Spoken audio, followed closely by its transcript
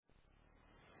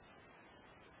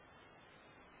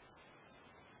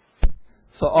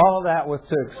So all of that was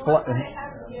to explain.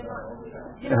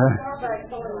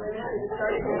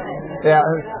 Yeah,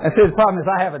 and see, the problem is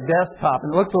I have a desktop,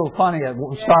 and it looks a little funny at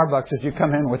Starbucks as you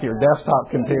come in with your desktop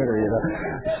computer, you know.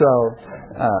 So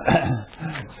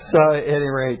at any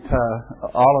rate,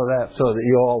 all of that, so that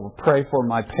you all pray for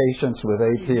my patience with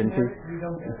AT&T.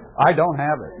 I don't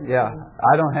have it. Yeah,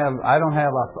 I don't have a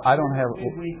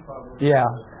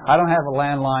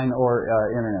landline or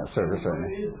internet service right now.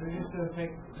 They're just going to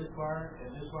take this wire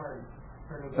and this wire.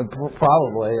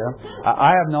 Probably, yeah.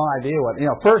 I have no idea what.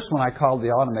 First when I called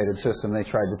the automated system, they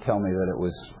tried to tell me that it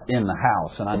was in the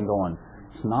house, and I'm going,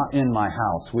 it's not in my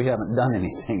house. We haven't done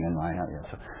anything in my house yet.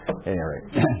 So, at any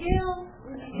rate. Did you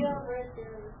yell right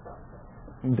there?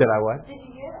 Did I what? Did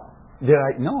you yell? Did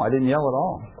I? No, I didn't yell at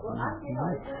all. Well,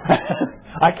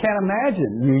 I I can't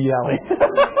imagine you yelling.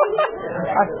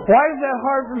 Why is that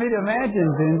hard for me to imagine,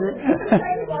 Ginger?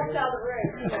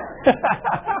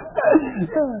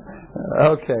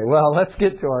 Okay, well, let's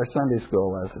get to our Sunday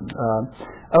school lesson.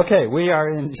 Okay, we are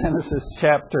in Genesis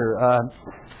chapter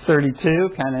 32,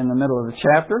 kind of in the middle of the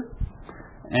chapter.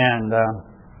 And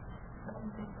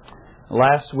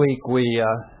last week we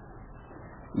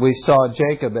saw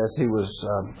Jacob as he was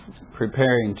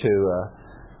preparing to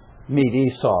meet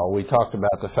Esau. We talked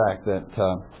about the fact that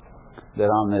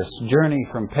on this journey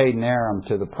from Padan Aram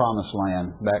to the Promised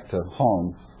Land, back to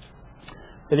home,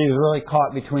 that he was really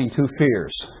caught between two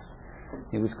fears.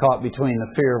 He was caught between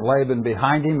the fear of Laban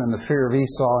behind him and the fear of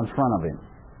Esau in front of him.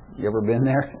 You ever been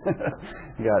there?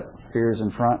 You got fears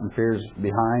in front and fears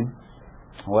behind.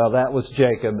 Well, that was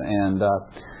Jacob, and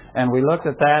we looked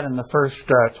at that in the first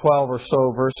 12 or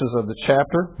so verses of the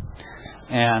chapter.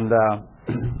 And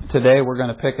today we're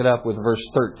going to pick it up with verse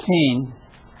 13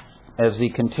 as he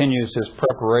continues his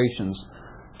preparations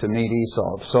to meet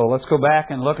Esau. So let's go back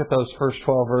and look at those first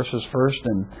 12 verses first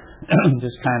and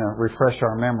just kind of refresh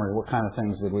our memory. What kind of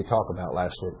things did we talk about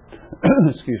last week?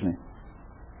 Excuse me.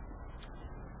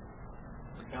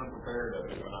 We kind of prepared,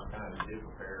 but I kind of did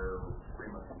prepare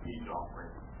pretty much a peace offering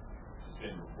to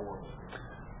send before me.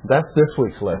 That's this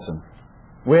week's lesson.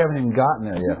 We haven't even gotten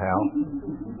there yet, Hal.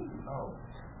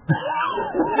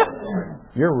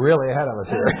 You're really ahead of us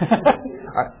here.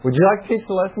 Would you like to teach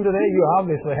the lesson today? You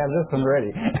obviously have this one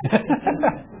ready.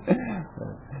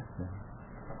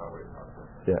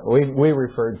 Yeah, we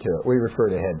referred to it. We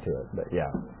referred ahead to it, but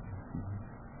yeah.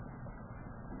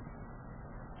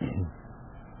 He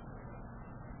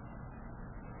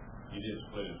did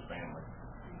split his family.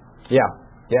 Yeah,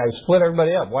 he split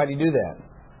everybody up. Why did he do that?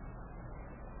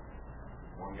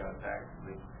 One got attacked,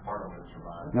 but part of it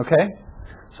survived. Okay.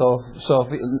 So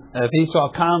if Esau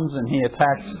comes and he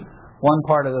attacks one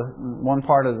part of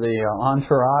the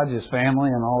entourage, his family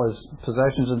and all his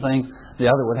possessions and things, the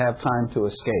other would have time to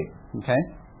escape. Okay?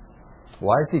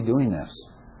 Why is he doing this?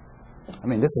 I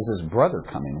mean, this is his brother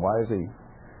coming. Why is he? I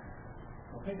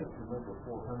think it's the number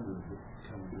 400 that's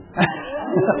coming.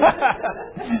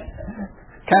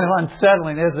 Kind of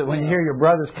unsettling, is it, when you hear your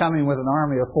brother's coming with an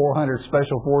army of 400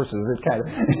 special forces? It kind of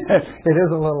it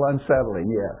is a little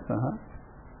unsettling. Yes. Uh-huh.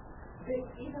 But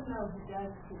even though he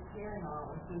does prepare and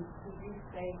all, he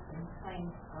restates and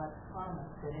claims God's promise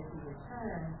that if he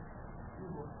returns, he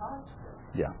will prosper.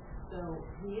 Yeah. So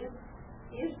he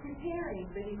is preparing,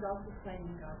 but he's also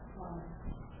claiming God's promise.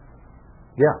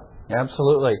 Yeah,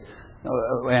 absolutely.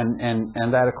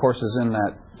 And that, of course, is in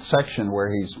that section where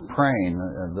he's praying,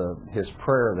 his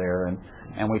prayer there.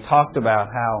 And we talked about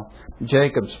how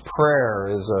Jacob's prayer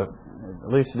is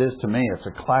at least it is to me, it's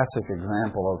a classic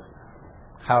example of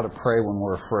how to pray when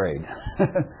we're afraid.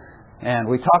 And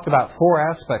we talked about four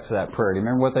aspects of that prayer. Do you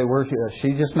remember what they were?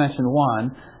 She just mentioned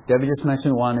one. Debbie just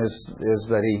mentioned one is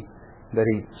that he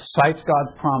cites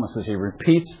God's promises. He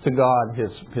repeats to God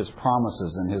his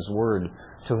promises and his word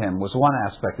to him was one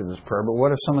aspect of his prayer. But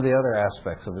what are some of the other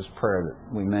aspects of his prayer that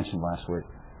we mentioned last week?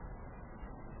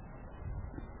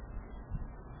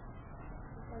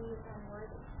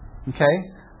 Okay,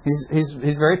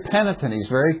 he's very penitent. He's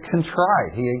very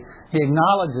contrite. He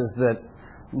acknowledges that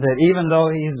even though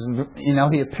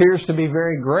he appears to be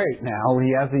very great now,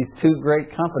 he has these two great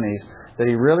companies, that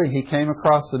he came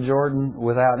across the Jordan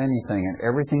without anything, and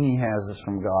everything he has is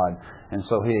from God. And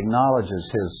so he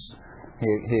acknowledges his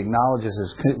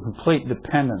complete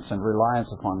dependence and reliance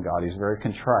upon God. He's very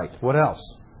contrite. What else?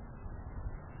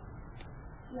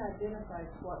 He identifies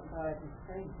what God is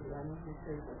saying to you. I mean, he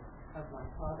says of my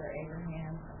father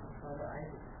Abraham, of my father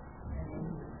Isaac, and then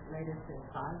he later says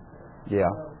Isaac.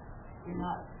 Yeah. So you're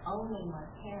not only my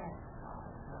parents' God.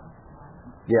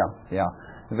 Yeah.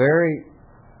 Very,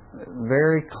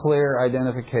 very clear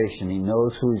identification. He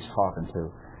knows who he's talking to.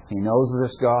 He knows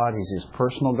this God. He's his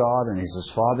personal God, and he's his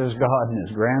father's God, and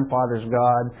his grandfather's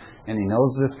God, and he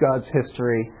knows this God's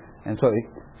history. And so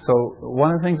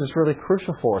one of the things that's really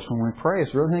crucial for us when we pray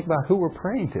is really think about who we're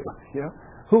praying to. You know,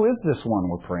 who is this one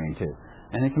we're praying to?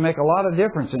 And it can make a lot of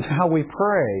difference in how we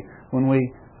pray when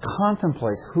we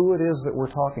contemplate who it is that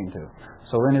we're talking to.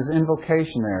 So in his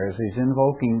invocation there, as he's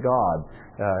invoking God,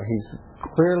 he's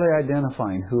clearly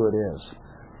identifying who it is.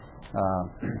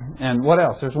 And what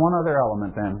else? There's one other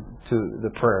element then to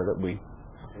the prayer that we...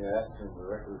 asking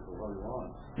directly for what he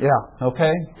wants. Yeah,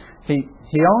 okay.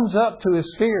 He owns up to his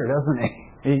fear, doesn't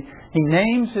he? He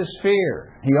names his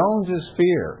fear. He owns his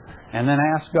fear. And then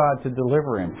asks God to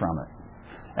deliver him from it.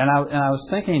 And I was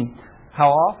thinking how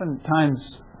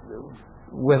oftentimes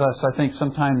with us, I think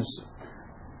sometimes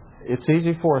it's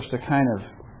easy for us to kind of,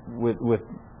 with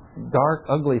dark,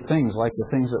 ugly things like the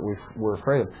things that we're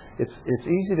afraid of, it's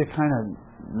easy to kind of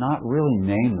not really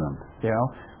name them. You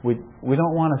know, we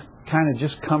don't want to kind of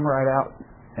just come right out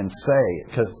and say it,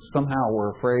 because somehow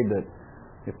we're afraid that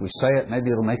if we say it, maybe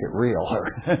it'll make it real,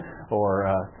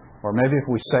 or maybe if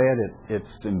we say it,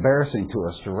 it's embarrassing to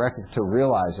us to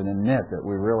realize and admit that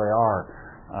we really are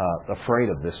afraid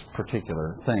of this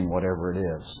particular thing, whatever it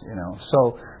is. You know,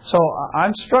 so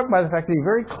I'm struck by the fact that he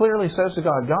very clearly says to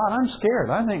God, God, I'm scared.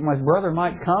 I think my brother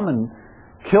might come and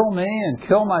kill me and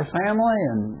kill my family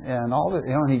and all that.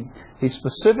 You know, and he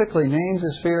specifically names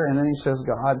his fear, and then he says,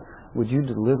 God, would you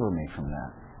deliver me from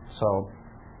that?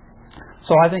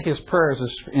 So I think his prayer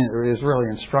is really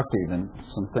instructive in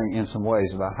some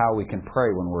ways about how we can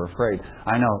pray when we're afraid.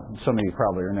 I know some of you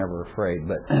probably are never afraid,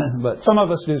 but some of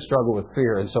us do struggle with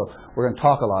fear, and so we're going to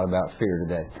talk a lot about fear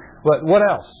today. But what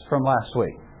else from last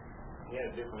week? He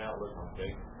had a different outlook on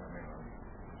Jacob,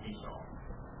 on Esau.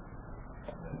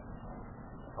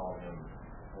 Called him,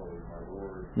 my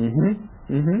Lord. Mm-hmm.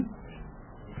 Mm-hmm.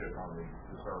 He took on the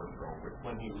servant's role. But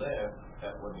when he left,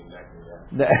 that wasn't exactly that.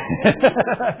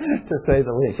 To say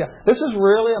the least. Yeah. This is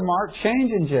really a marked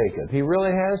change in Jacob. He really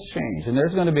has changed. And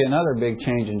there's going to be another big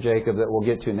change in Jacob that we'll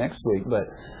get to next week. But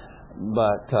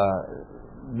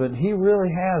he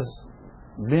really has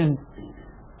been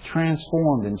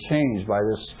transformed and changed by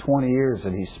this 20 years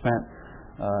that he spent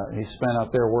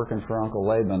out there working for Uncle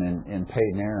Laban in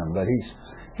Padan Aram. But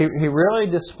he really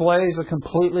displays a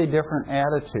completely different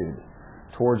attitude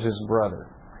towards his brother.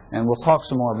 And we'll talk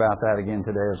some more about that again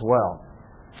today as well.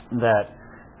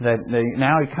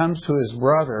 Now he comes to his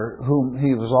brother, whom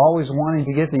he was always wanting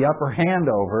to get the upper hand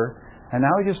over, and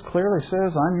now he just clearly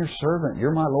says, I'm your servant,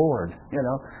 you're my Lord. You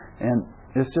know, and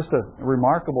it's just a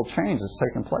remarkable change that's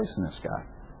taken place in this guy.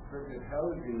 How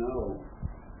would you know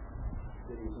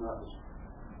that he's not just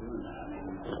doing that? I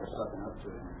mean, he's just sucking up to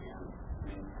him again.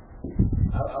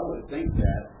 I would think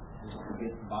that to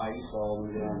get by Esau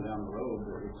down the road,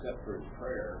 except for his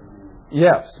prayer. I mean,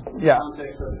 yes. Yeah. The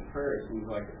context of his prayer seems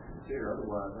like it's sincere.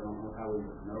 Otherwise, I don't know how we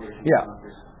would know. Yeah.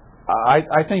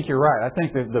 I think you're right. I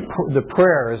think that the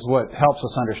prayer is what helps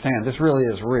us understand this really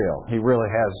is real. He really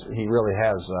has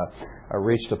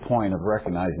reached a point of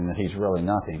recognizing that he's really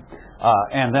nothing.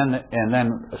 And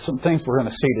then some things we're going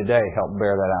to see today help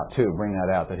bear that out too. Bring that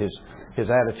out, that his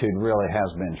attitude really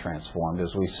has been transformed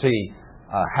as we see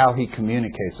how he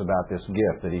communicates about this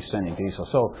gift that he's sending to Esau.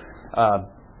 So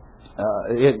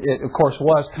it of course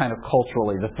was kind of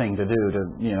culturally the thing to do to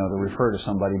refer to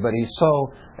somebody, but he's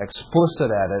so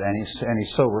explicit at it and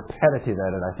he's so repetitive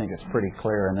at it. I think it's pretty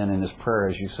clear. And then in his prayer,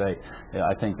 as you say,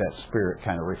 I think that spirit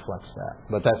kind of reflects that.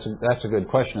 But that's a good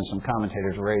question, and some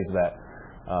commentators raise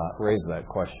that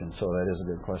question. So that is a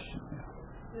good question.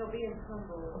 Yeah. Being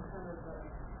humble is kind of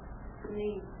to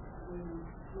me,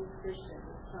 to Christians,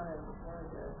 it's kind of one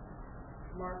of the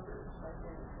markers, I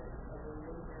think, of a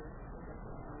believer.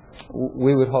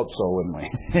 We would hope so, wouldn't we?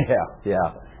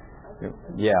 Yeah.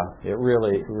 It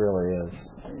really is.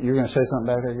 You're going to say something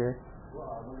back there, Gary? Well,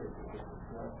 I wonder if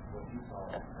that's what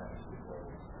Esau actually was.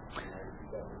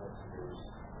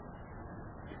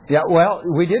 Yeah, well,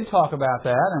 we did talk about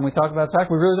that, and we talked about the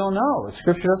fact we really don't know.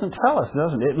 Scripture doesn't tell us,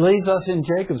 doesn't it? It leaves us in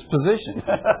Jacob's position.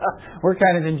 We're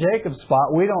kind of in Jacob's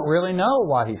spot. We don't really know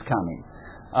why he's coming.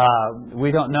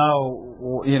 We don't know,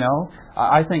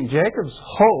 I think Jacob's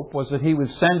hope was that he would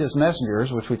send his messengers,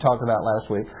 which we talked about last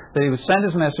week, that he would send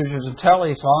his messengers to tell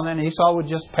Esau, and then Esau would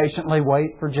just patiently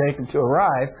wait for Jacob to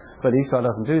arrive. But Esau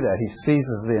doesn't do that. He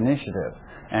seizes the initiative,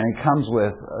 and he comes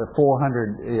with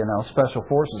 400, special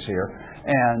forces here.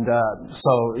 And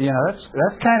so,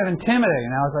 that's kind of intimidating.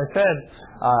 Now, as I said,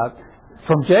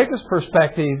 from Jacob's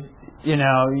perspective,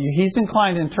 he's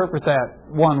inclined to interpret that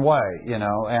one way,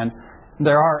 and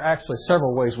there are actually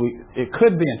several ways it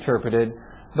could be interpreted,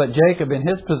 but Jacob in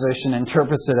his position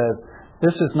interprets it as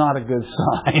this is not a good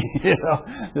sign.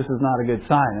 This is not a good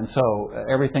sign. And so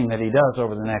everything that he does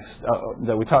over the next,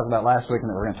 that we talked about last week and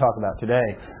that we're going to talk about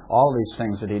today, all these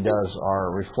things that he does are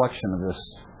a reflection of this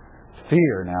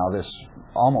fear now, this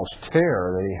almost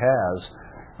terror that he has,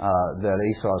 that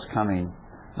Esau is coming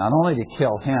not only to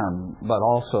kill him, but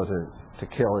also to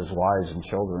kill his wives and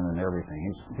children and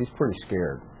everything. He's pretty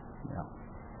scared. Yeah.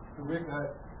 Rick, I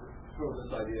throw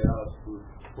this idea out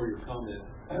for your comment.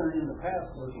 In the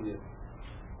past, looking at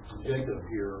Jacob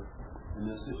here in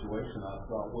this situation, I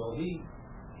thought, well, he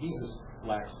just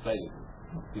lacks faith.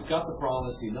 He's got the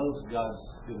promise. He knows God's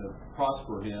going to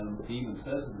prosper him. He even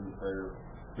says it in the prayer.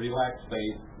 But he lacks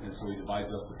faith, and so he divides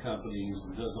up the companies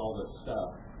and does all this stuff.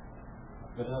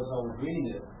 But as I was reading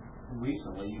it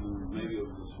recently, maybe it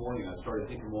was this morning, I started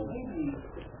thinking, well,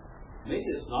 maybe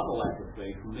it's not a lack of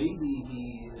faith. Maybe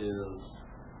he is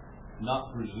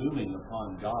not presuming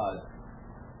upon God,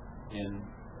 and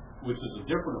which is a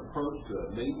different approach to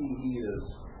it. Maybe he is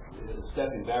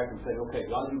stepping back and saying, okay,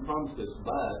 God, you promised this,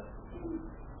 but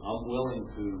I'm willing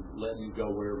to let you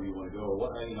go wherever you want to go. Or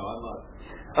what, I'm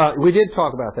not. We did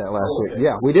talk about that last week.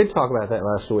 Yeah, we did talk about that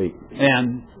last week.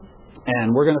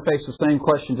 And we're going to face the same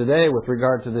question today with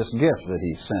regard to this gift that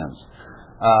he sends.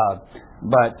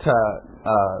 But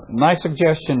my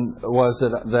suggestion was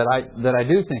that I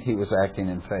do think he was acting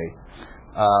in faith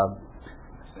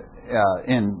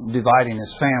in dividing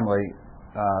his family,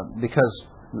 because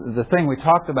the thing we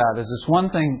talked about is it's one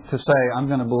thing to say, I'm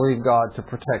going to believe God to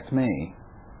protect me.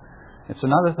 It's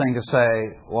another thing to say,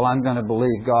 well, I'm going to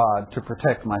believe God to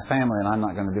protect my family, and I'm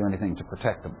not going to do anything to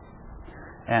protect them.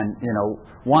 And,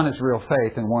 one is real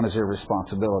faith and one is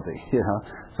irresponsibility,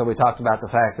 So we talked about the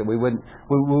fact that we wouldn't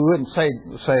say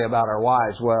about our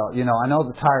wives, well, I know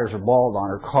the tires are bald on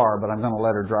her car, but I'm going to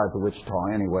let her drive to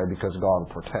Wichita anyway because God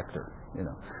will protect her,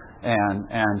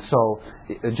 And so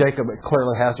Jacob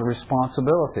clearly has a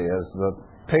responsibility as the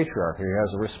patriarch. He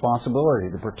has a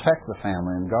responsibility to protect the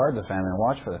family and guard the family and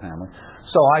watch for the family.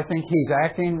 So I think he's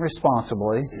acting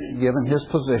responsibly, given his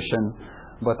position,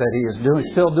 but that he is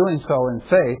still doing so in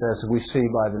faith, as we see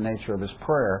by the nature of his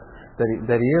prayer,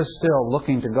 that he is still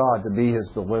looking to God to be his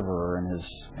deliverer and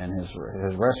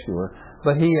his rescuer.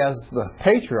 But he, as the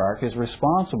patriarch, is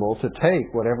responsible to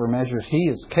take whatever measures he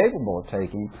is capable of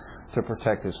taking to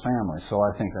protect his family. So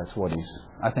I think that's what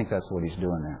he's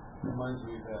doing there. Reminds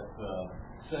me of that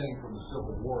saying from the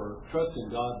Civil War: "Trust in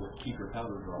God, but keep your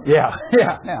powder dry." Yeah.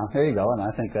 There you go. And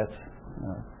I think that's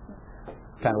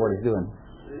kind of what he's doing.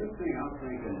 The other thing I'm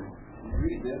thinking, when you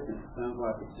read this, it sounds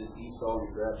like it's just Esau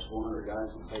who grabs 400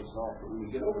 guys and takes off. But when you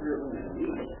get over here when they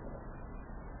meet, it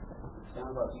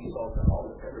sounds like Esau's got all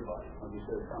of everybody. Like he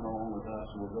said, come along with us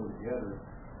and we'll go together.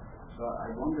 So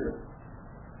I wonder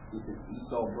if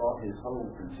Esau brought his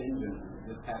whole contingent and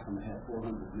just happened to have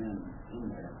 400 men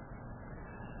in there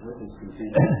with his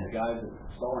contingent. The guys that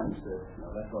saw him said,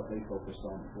 that's what they focused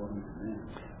on, 400 men.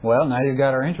 Well, now you've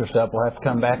got our interest up. We'll have to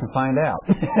come back and find out.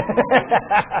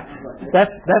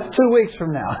 That's 2 weeks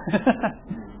from now.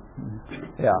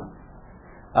 Yeah,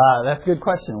 that's a good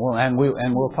question.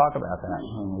 We'll talk about that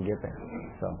when we get there.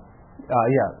 So,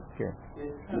 here.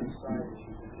 It's kind of side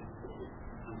issue.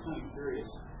 I'm kind of curious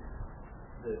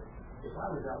that if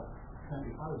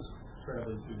I was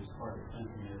traveling through this part of the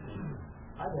country,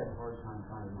 I'd have a hard time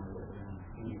finding my way around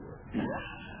anywhere.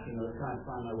 Trying to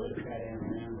find my way to Fat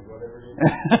Amman or whatever it is.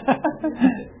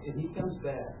 And he comes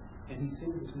back and he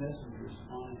sends his messengers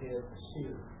on ahead to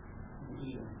Seir and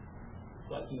Edom,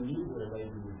 like he knew where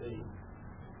Laban would be.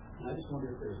 And I just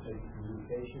wonder if there's maybe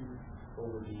communication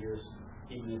over the years,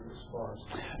 even if it's sparse.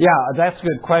 Yeah, that's a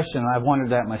good question. I've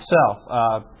wondered that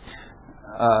myself.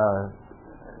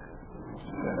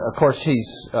 Of course,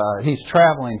 he's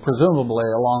traveling presumably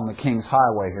along the King's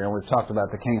Highway here. We've talked about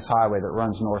the King's Highway that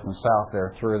runs north and south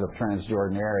there through the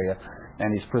Transjordan area,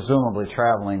 and he's presumably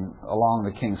traveling along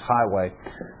the King's Highway.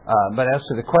 But as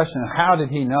to the question of how did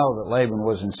he know that Laban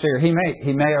was in Seir, he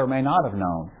may or may not have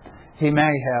known. He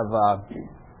may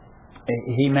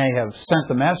have sent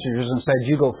the messengers and said,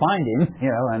 "You go find him,"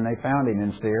 and they found him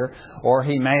in Seir. Or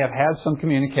he may have had some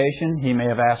communication. He may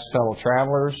have asked fellow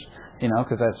travelers.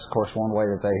 Because that's, of course, one way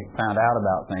that they found out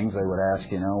about things. They would ask,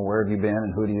 where have you been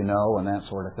and who do you know and that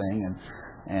sort of thing.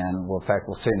 And in fact,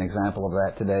 we'll see an example of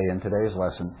that today in today's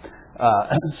lesson.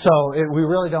 We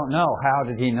really don't know. How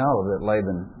did he know that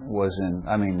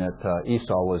that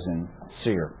Esau was in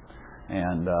Seir?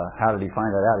 And how did he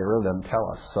find that out? He really doesn't tell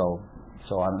us.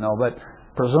 So I don't know. But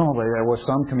presumably there was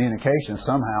some communication.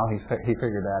 Somehow he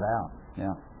figured that out.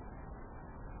 Yeah.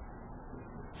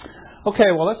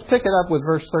 Okay, well, let's pick it up with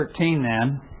verse 13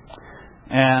 then.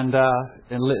 And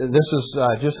this is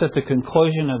just at the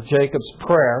conclusion of Jacob's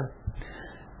prayer.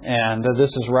 And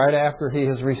this is right after he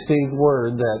has received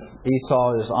word that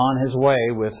Esau is on his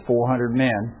way with 400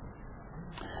 men.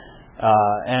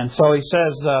 And so he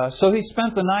says, so he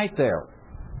spent the night there.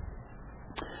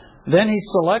 Then he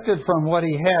selected from what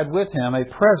he had with him a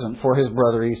present for his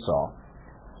brother Esau.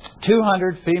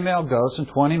 200 female goats and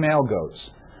 20 male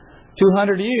goats.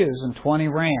 200 ewes and 20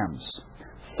 rams.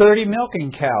 30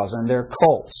 milking cows and their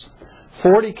colts.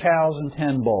 40 cows and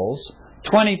 10 bulls.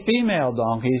 20 female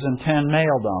donkeys and 10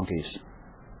 male donkeys.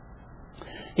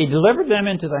 He delivered them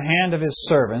into the hand of his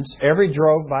servants, every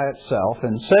drove by itself,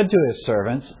 and said to his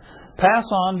servants, "Pass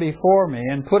on before me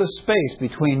and put a space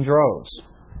between droves."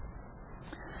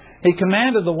 He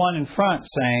commanded the one in front,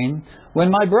 saying,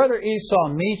 "When my brother Esau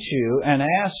meets you and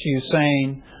asks you,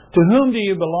 saying, 'To whom do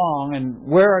you belong, and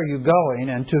where are you going,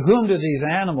 and to whom do these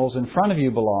animals in front of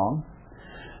you belong?'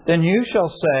 then you shall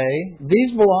say,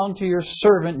 'These belong to your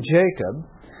servant Jacob,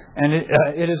 and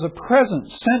it is a present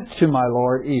sent to my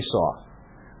lord Esau.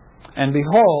 And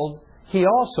behold, he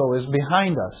also is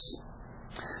behind us.'"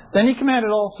 Then he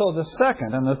commanded also the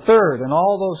second and the third and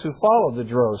all those who followed the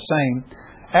droves, saying,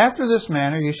 "After this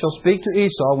manner you shall speak to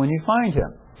Esau when you find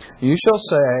him. You shall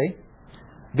say,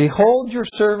 'Behold, your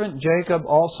servant Jacob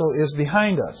also is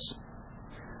behind us.'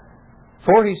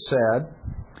 For he said,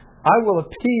 'I will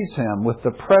appease him with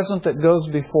the present that goes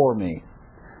before me.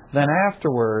 Then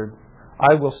afterward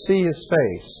I will see his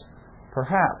face.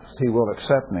 Perhaps he will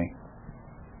accept me.'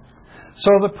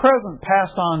 So the present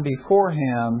passed on before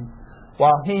him,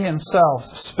 while he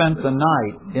himself spent the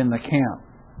night in the camp.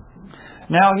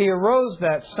 Now he arose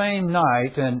that same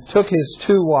night and took his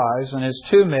 2 wives and his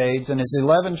 2 maids and his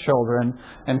 11 children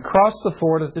and crossed the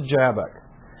ford at the Jabbok.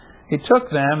 He took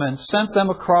them and sent them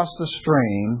across the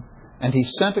stream, and he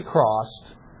sent across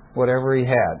whatever he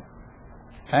had."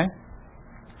 Okay?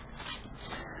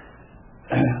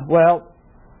 Well,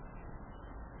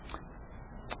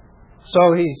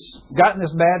 so he's gotten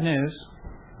this bad news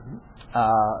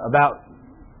about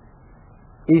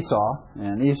Esau,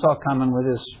 and Esau coming with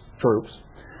his troops.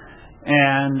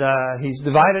 And he's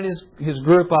divided his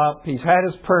group up. He's had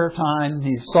his prayer time.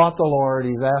 He's sought the Lord.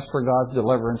 He's asked for God's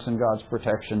deliverance and God's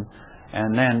protection.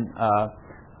 And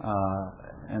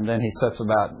then he sets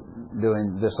about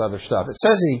doing this other stuff. It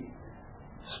says he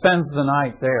spends the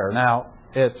night there. Now,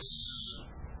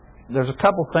 there's a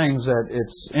couple things that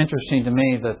it's interesting to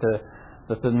me that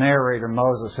the narrator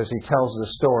Moses, as he tells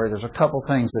this story, there's a couple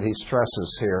things that he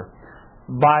stresses here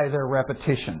by their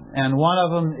repetition. And one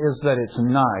of them is that it's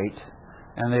night,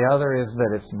 and the other is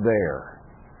that it's there.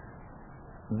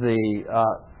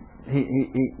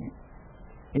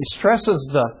 He stresses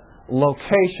the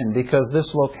location because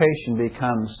this location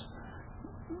becomes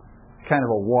kind of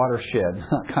a watershed.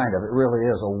 It really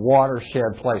is a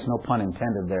watershed place, no pun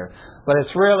intended there. But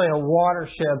it's really a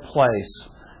watershed place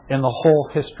in the whole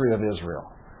history of Israel.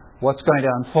 What's going to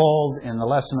unfold in the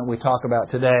lesson that we talk about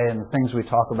today and the things we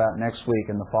talk about next week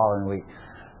and the following week,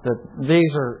 that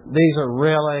these are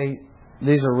really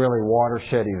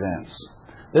watershed events.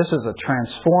 This is a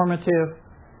transformative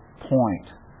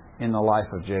point in the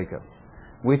life of Jacob.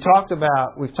 We've talked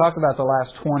about the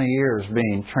last 20 years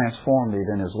being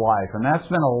transformative in his life, and that's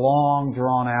been a long,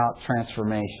 drawn-out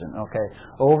transformation. Okay,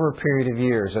 over a period of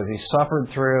years, as he suffered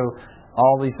through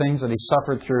all the things that he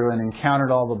suffered through and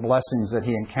encountered all the blessings that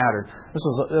he encountered. That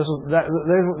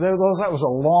was a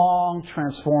long,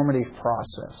 transformative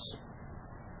process.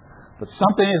 But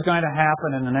something is going to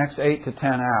happen in the next 8 to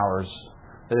 10 hours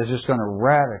that is just going to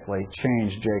radically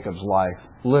change Jacob's life,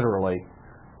 literally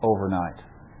overnight.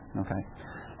 Okay,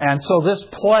 and so this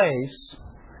place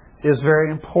is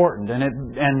very important,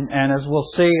 and as we'll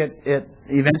see, it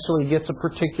eventually gets a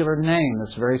particular name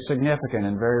that's very significant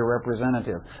and very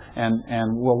representative,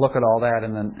 and we'll look at all that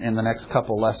in the next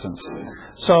couple lessons.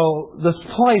 So this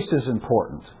place is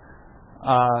important.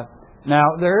 Now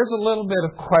there is a little bit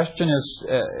of question,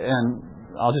 and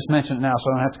I'll just mention it now, so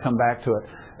I don't have to come back to it.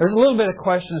 There's a little bit of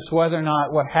question as to whether or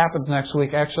not what happens next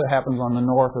week actually happens on the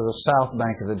north or the south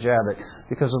bank of the Jabbok,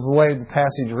 because of the way the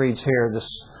passage reads here,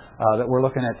 that we're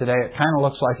looking at today, it kind of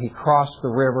looks like he crossed the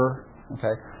river.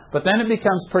 Okay, but then it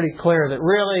becomes pretty clear that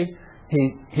really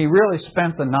he really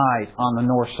spent the night on the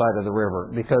north side of the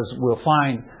river, because we'll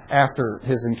find after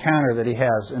his encounter that he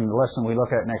has in the lesson we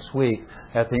look at next week,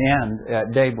 at the end,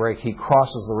 at daybreak, he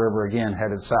crosses the river again,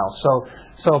 headed south.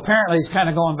 So apparently he's kind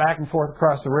of going back and forth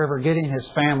across the river, getting his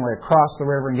family across the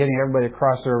river and getting everybody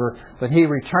across the river. But he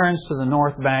returns to the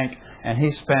north bank, and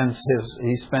he spends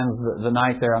the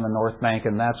night there on the north bank,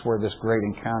 and that's where this great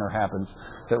encounter happens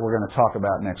that we're going to talk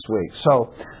about next week.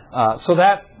 So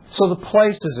So the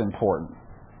place is important.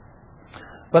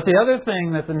 But the other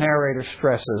thing that the narrator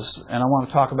stresses, and I want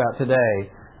to talk about today,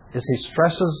 is he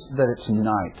stresses that it's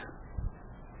night.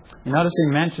 You notice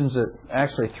he mentions it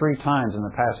actually 3 times in the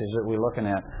passage that we're looking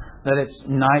at, that it's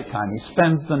nighttime. He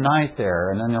spends the night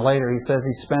there, and then later he says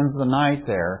he spends the night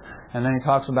there, and then he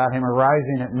talks about him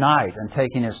arising at night and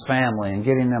taking his family and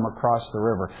getting them across the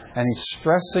river. And he's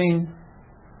stressing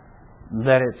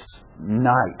that it's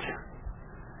night.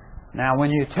 Now,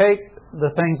 when you take the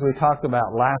things we talked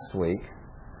about last week,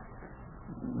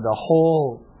 the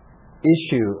whole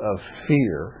issue of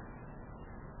fear,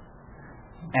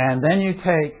 and then you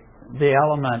take the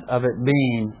element of it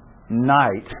being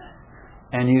night,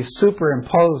 and you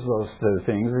superimpose those 2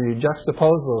 things, or you juxtapose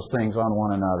those things on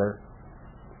one another,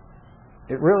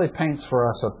 it really paints for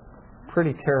us a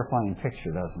pretty terrifying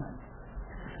picture, doesn't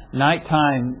it?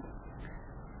 Nighttime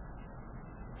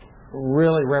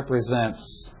really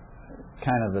represents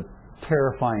kind of the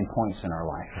terrifying points in our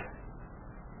life.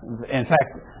 In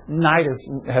fact, night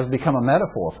has become a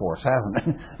metaphor for us, hasn't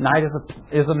it? Night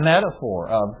is a metaphor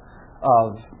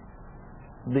of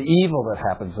the evil that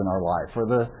happens in our life, or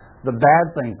the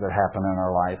bad things that happen in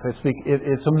our life.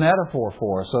 It's a metaphor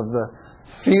for us of the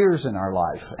fears in our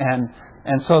life.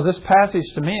 And so this passage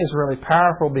to me is really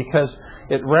powerful because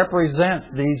it represents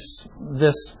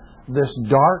this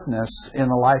darkness in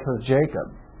the life of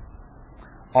Jacob.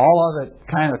 All of it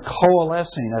kind of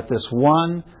coalescing at this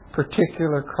one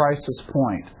particular crisis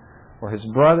point where his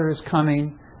brother is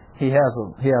coming. He has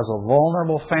a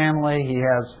vulnerable family. He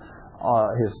has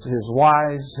his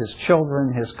wives, his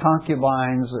children, his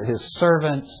concubines, his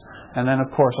servants, and then of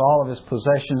course all of his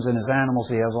possessions and his animals.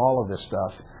 He has all of this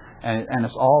stuff, and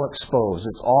it's all exposed.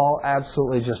 It's all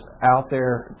absolutely just out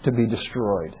there to be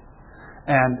destroyed.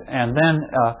 And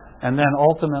then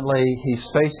ultimately he's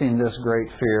facing this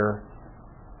great fear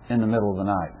in the middle of the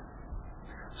night.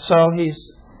 So he's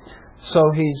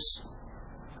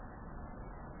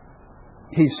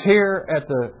here at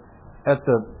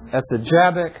the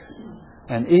Jabbok,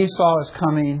 and Esau is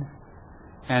coming,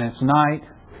 and it's night,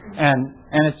 and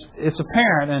it's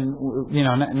apparent, and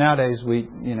nowadays we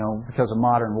because of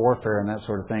modern warfare and that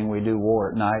sort of thing, we do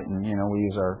war at night, and we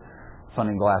use our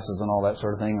funny glasses and all that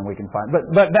sort of thing, and we can fight.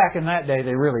 But back in that day,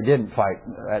 they really didn't fight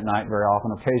at night very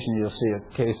often. Occasionally, you'll see a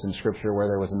case in Scripture where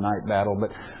there was a night battle,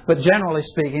 but generally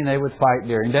speaking, they would fight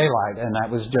during daylight, and that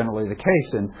was generally the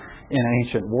case in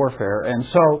ancient warfare. And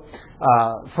so,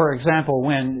 for example,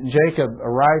 when Jacob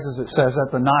arises, it says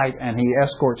at the night, and he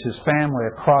escorts his family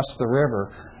across the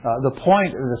river. The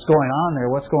point that's going on there,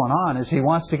 what's going on, is he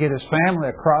wants to get his family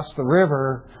across the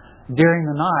river during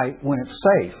the night when it's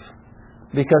safe,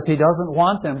 because he doesn't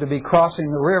want them to be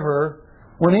crossing the river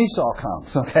when Esau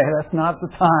comes. Okay, that's not the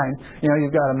time.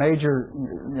 You've got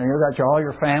you've got all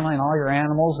your family and all your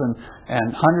animals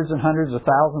and hundreds of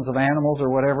thousands of animals or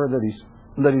whatever that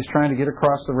he's trying to get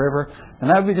across the river, and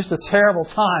that would be just a terrible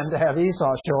time to have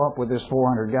Esau show up with his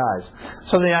 400 guys.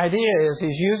 So the idea is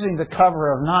he's using the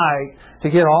cover of night to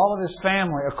get all of his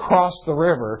family across the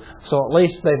river, so at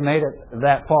least they've made it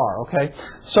that far. Okay,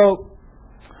 so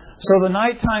the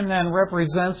nighttime then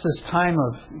represents this time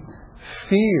of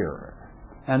fear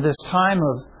and this time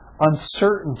of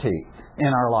uncertainty in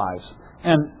our lives.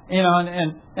 And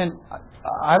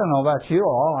I don't know about you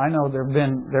all. I know there've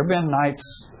been nights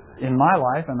in my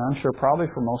life, and I'm sure probably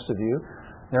for most of you,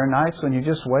 there are nights when you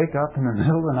just wake up in the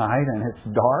middle of the night and it's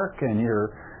dark and you're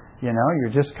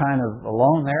just kind of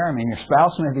alone there. I mean, your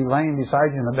spouse may be laying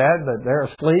beside you in the bed, but they're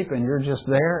asleep and you're just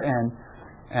there,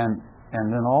 and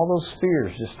then all those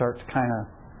fears just start to kind of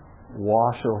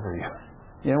wash over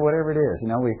you. Whatever it is.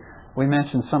 We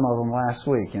mentioned some of them last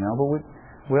week, but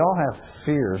we all have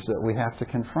fears that we have to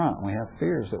confront. We have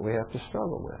fears that we have to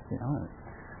struggle with,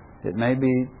 It may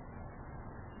be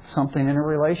something in a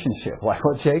relationship, like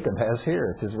what Jacob has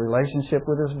here. It's his relationship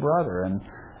with his brother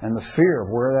and the fear of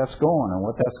where that's going and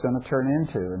what that's going to turn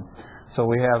into. And so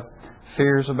we have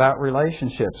fears about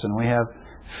relationships, and we have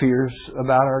fears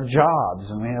about our jobs,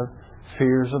 and we have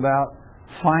fears about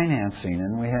financing,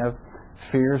 and we have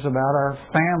fears about our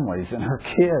families and our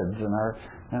kids and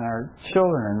our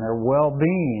children and their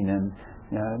well-being. And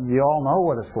you all know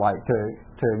what it's like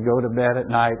to go to bed at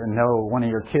night and know one of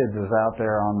your kids is out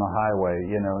there on the highway,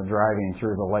 driving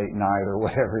through the late night or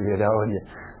whatever, and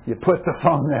you put the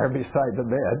phone there beside the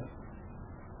bed.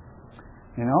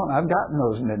 And I've gotten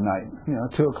those midnight,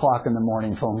 2 o'clock in the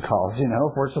morning phone calls.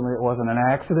 Fortunately it wasn't an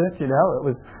accident. It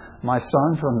was my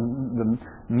son from the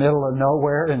middle of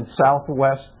nowhere in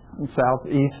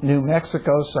southeast New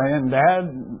Mexico saying, "Dad,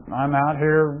 I'm out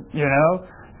here,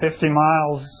 50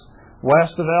 miles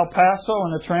west of El Paso,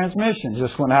 and the transmission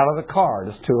just went out of the car.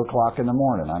 It's 2 o'clock in the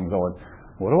morning. I'm going,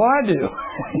 what do I do?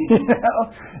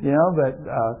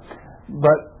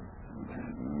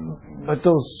 But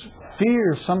those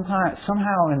fears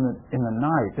somehow in the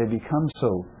night they become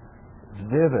so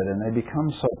vivid, and they become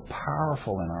so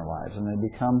powerful in our lives, and they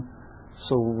become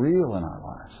so real in our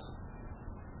lives.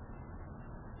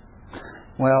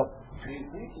 Well, do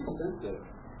you think He sent the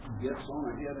gifts on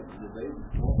ahead? Did they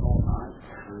walk all night,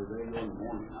 or did they go in the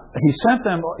morning? He sent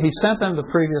them the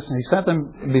previous, and He sent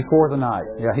them before the night.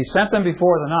 Yeah, He sent them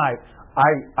before the night.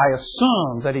 I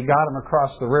assume that He got them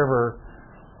across the river,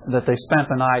 that they spent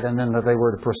the night, and then that they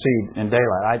were to proceed in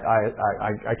daylight.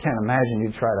 I can't imagine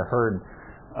you'd try to herd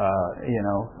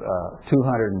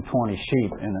 220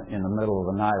 sheep in the middle of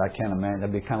the night. I can't imagine.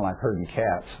 That'd be kind of like herding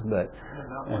cats. But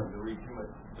not wanting to read too much,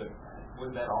 but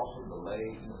would that also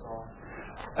delay Esau?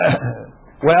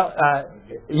 Well,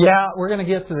 yeah, we're going to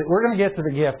get to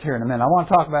the gift here in a minute. I want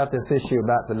to talk about this issue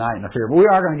about the night and the fear, but we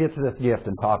are going to get to this gift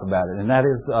and talk about it, and that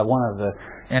is one of the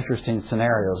interesting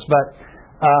scenarios. But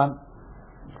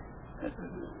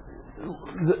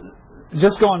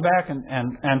just going back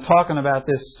and talking about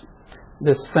this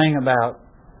thing about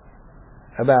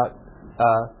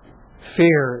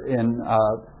fear in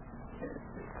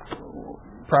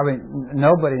probably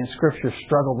nobody in Scripture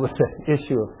struggled with the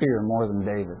issue of fear more than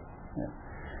David. Yeah.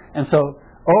 And so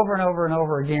over and over and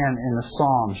over again in the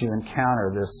Psalms you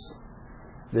encounter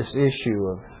this issue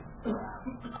of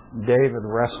David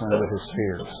wrestling with his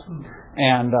fears.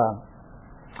 And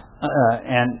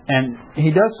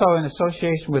he does so in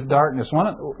association with darkness.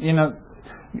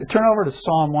 Turn over to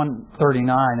Psalm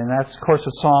 139, and that's, of course,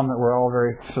 a psalm that we're all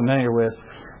very familiar with.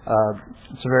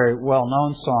 It's a very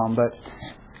well-known psalm,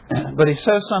 but he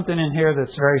says something in here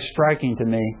that's very striking to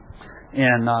me.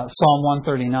 In Psalm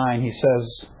 139,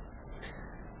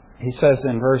 he says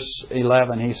in verse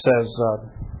 11, he says,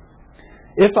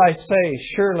 "If I say,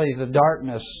 surely the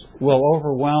darkness will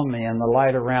overwhelm me, and the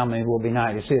light around me will be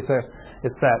night." You see, it's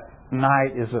that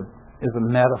night is a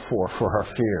metaphor for our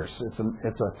fears. It's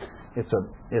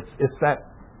that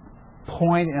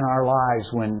point in our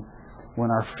lives when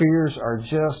our fears are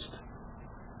just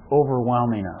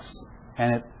overwhelming us,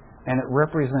 and it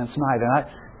represents night. And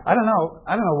I don't know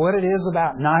what it is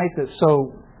about night that's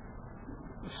so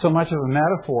much of a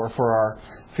metaphor for our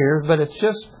fears, but it's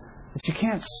just that you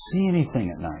can't see anything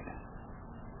at night.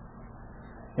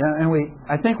 Yeah, and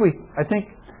I think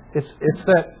it's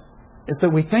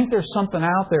that we think there's something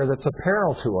out there that's a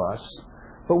peril to us,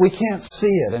 but we can't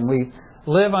see it, and we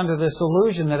live under this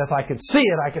illusion that if I could see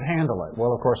it, I could handle it.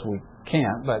 Well, of course we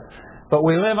can't, but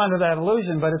we live under that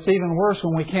illusion, but it's even worse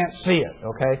when we can't see it,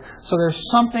 okay? So there's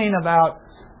something about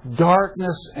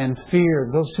darkness and fear.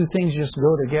 Those two things just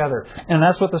go together. And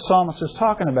that's what the psalmist is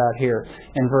talking about here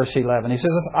in verse 11. He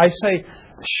says, "If I say,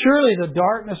 surely the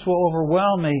darkness will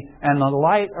overwhelm me, and the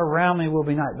light around me will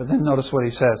be night." But then notice what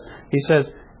he says. He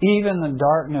says, "Even the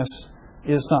darkness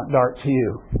is not dark to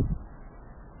you,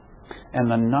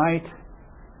 and the night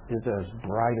is as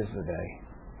bright as the day.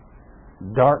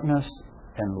 Darkness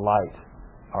and light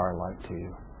are alike to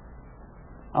you."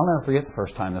 I'll never forget the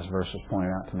first time this verse was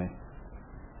pointed out to me.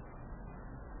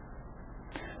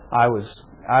 I was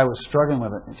struggling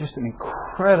with it. Just an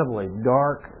incredibly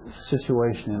dark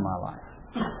situation in my life.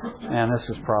 And this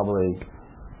was probably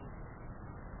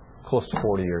close to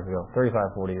 40 years ago,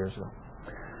 35, 40 years ago.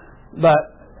 But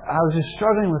I was just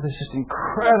struggling with this just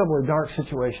incredibly dark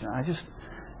situation.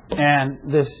 And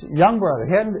this young brother,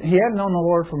 he hadn't known the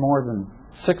Lord for more than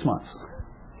 6 months,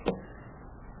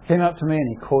 came up to me and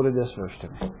he quoted this verse to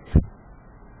me.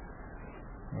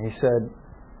 He said,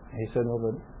 "Well,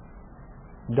 the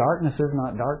darkness is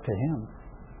not dark to him,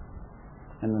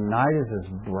 and the night is as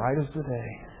bright as the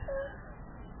day."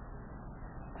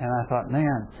 And I thought,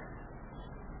 man,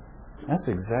 that's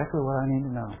exactly what I need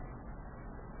to know.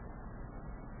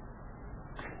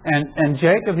 And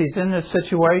Jacob, he's in this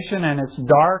situation, and it's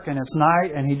dark, and it's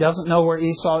night, and he doesn't know where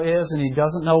Esau is, and he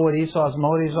doesn't know what Esau's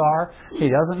motives are. He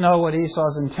doesn't know what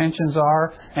Esau's intentions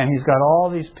are, and he's got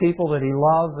all these people that he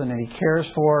loves and that he cares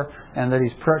for and that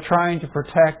he's trying to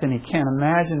protect, and he can't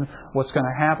imagine what's going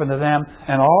to happen to them.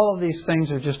 And all of these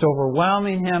things are just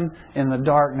overwhelming him in the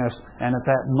darkness. And at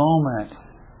that moment,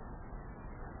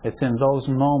 it's in those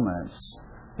moments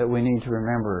that we need to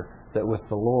remember that with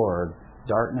the Lord,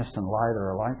 darkness and light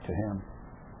are alike to Him.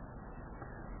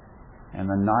 And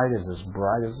the night is as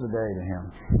bright as the day to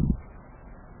Him.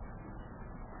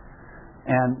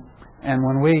 And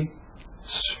when we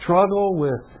struggle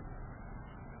with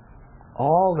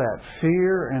all that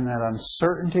fear and that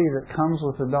uncertainty that comes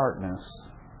with the darkness,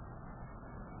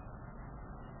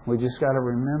 We just got to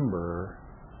remember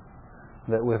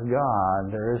that with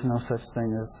God, there is no such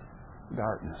thing as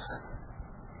darkness.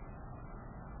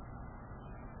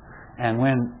 And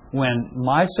when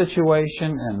my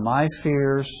situation and my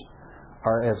fears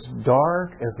are as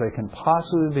dark as they can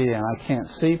possibly be, and I can't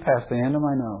see past the end of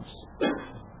my nose,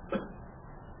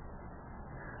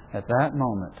 at that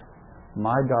moment,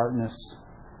 my darkness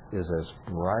is as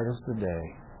bright as the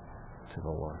day to the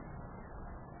Lord.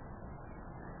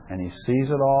 And He sees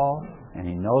it all, and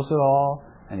He knows it all,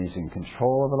 and He's in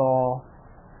control of it all,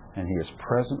 and He is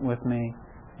present with me,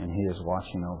 and He is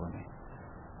watching over me.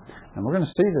 And we're going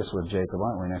to see this with Jacob,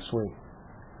 aren't we, next week?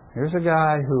 Here's a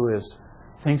guy who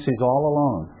thinks he's all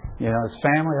alone. You know, his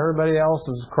family, everybody else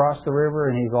is across the river,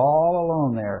 and he's all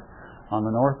alone there on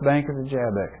the north bank of the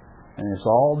Jabbok. And it's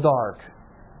all dark,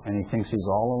 and he thinks he's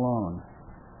all alone.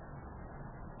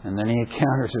 And then he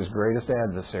encounters his greatest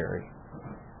adversary.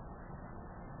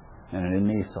 And it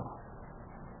isn't Esau.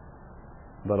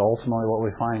 But ultimately what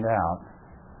we find out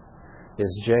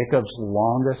is Jacob's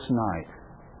longest night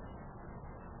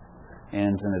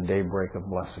ends in a daybreak of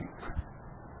blessing.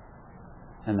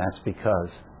 And that's because,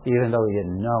 even though he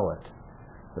didn't know it,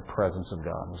 the presence of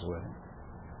God was with him.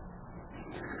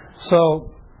 So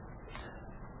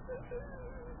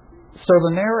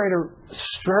the narrator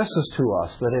stresses to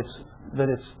us that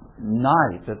it's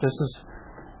night, that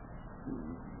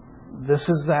this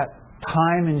is that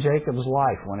time in Jacob's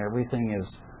life when everything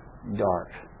is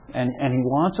dark. And he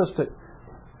wants us to,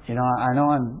 I know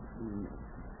I'm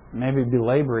maybe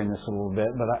belaboring this a little bit,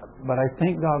 but I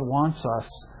think God wants us,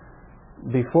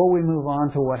 before we move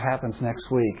on to what happens next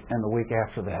week and the week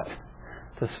after that,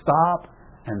 to stop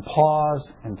and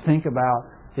pause and think about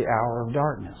the hour of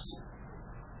darkness.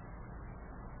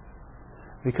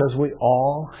 Because we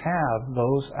all have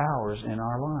those hours in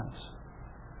our lives.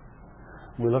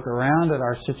 We look around at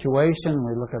our situation,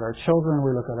 we look at our children,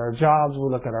 we look at our jobs, we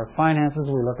look at our finances,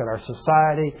 we look at our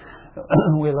society,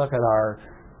 we look at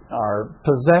our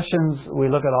possessions, we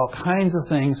look at all kinds of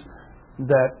things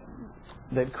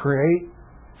that create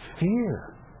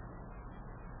fear.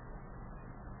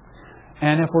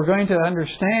 And if we're going to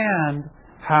understand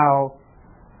how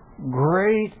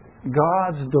great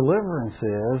God's deliverance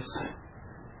is,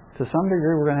 to some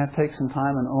degree we're going to have to take some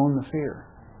time and own the fear,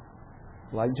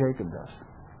 like Jacob does.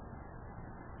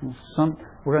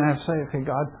 We're going to have to say, okay,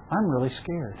 God, I'm really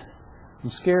scared.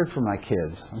 I'm scared for my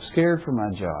kids. I'm scared for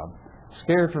my job. I'm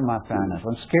scared for my finances.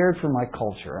 I'm scared for my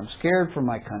culture. I'm scared for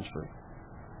my country.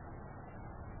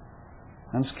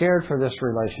 I'm scared for this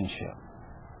relationship.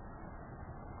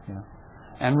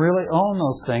 And really own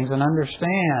those things and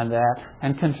understand that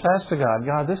and confess to God,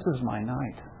 God, this is my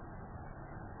night.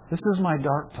 This is my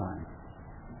dark time.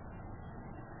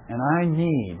 And I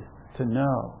need to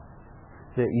know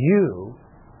that you,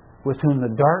 with whom the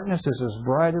darkness is as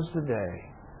bright as the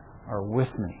day, are with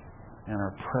me and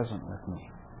are present with me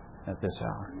at this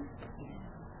hour.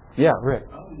 Yeah, Rick.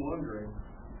 I'm wondering.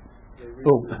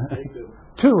 Oh,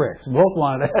 two Ricks. Both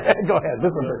wanted to. Go ahead.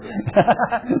 This one.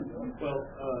 Well,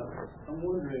 I'm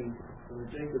wondering whether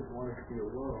Jacob wanted to be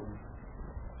alone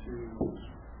to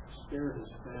spare his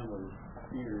family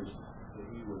fears that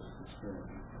he was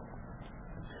experiencing.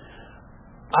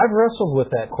 I've wrestled with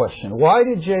that question. Why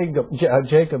did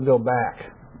Jacob go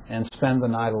back and spend the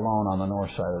night alone on the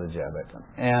north side of the Jabbok?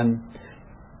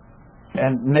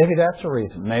 And maybe that's the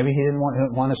reason. Maybe he didn't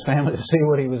want his family to see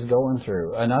what he was going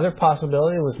through. Another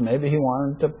possibility was maybe he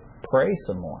wanted to pray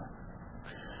some more.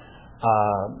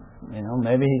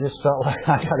 Maybe he just felt like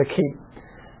I got to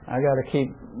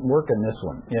keep working this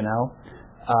one.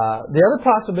 The other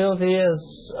possibility is,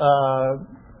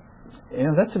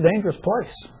 that's a dangerous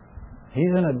place.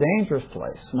 He's in a dangerous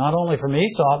place, not only from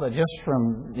Esau, but just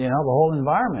from, the whole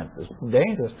environment is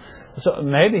dangerous. So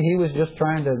maybe he was just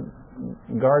trying to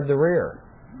guard the rear,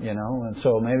 and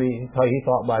so maybe he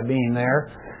thought by being there,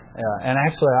 and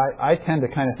actually I tend to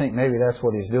kind of think maybe that's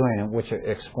what he's doing, which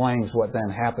explains what then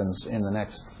happens in the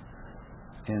next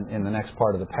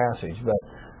part of the passage. But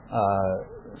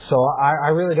so I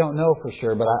really don't know for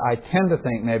sure, but I tend to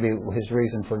think maybe his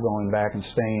reason for going back and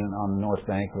staying on the north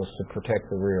bank was to protect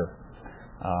the rear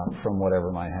from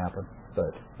whatever might happen.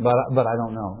 But I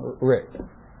don't know. Rick.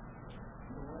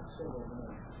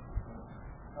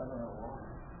 I don't know why.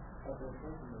 I've been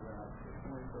thinking about the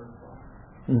 21st Psalm.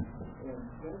 And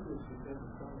maybe it's because of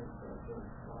some of the stuff that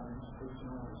Brian's preaching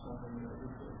on or something that we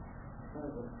could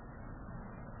kind of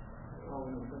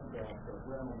when you think about the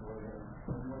realm where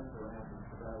what's surrounding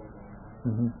the battle going on.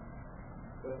 Mm-hmm.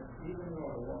 But even though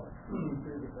I walk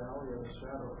through the valley of the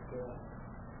shadow of death,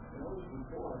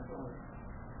 before I thought,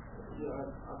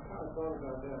 I've kind of thought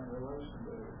about that in relation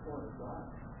to the point of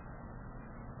dying.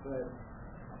 But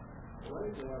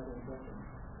lately I've been thinking,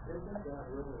 isn't that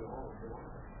really all of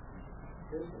life?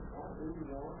 Isn't what we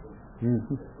walk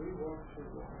if we walk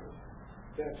through life,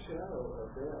 that shadow of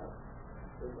death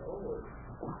is always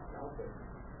out there.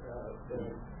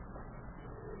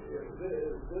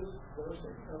 This verse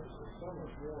encompasses so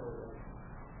much more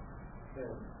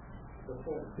than the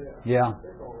point of death. Yeah.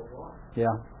 It's all of life.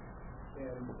 Yeah.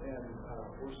 And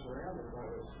we're surrounded by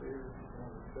those fears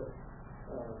and stuff.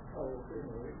 Fear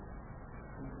and weak.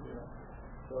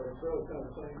 So it's really kind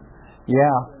of same.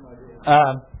 Yeah.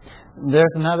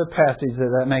 There's another passage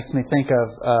that makes me think of.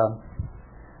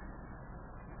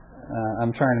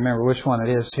 I'm trying to remember which one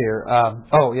it is here.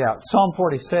 Psalm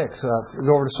 46. Go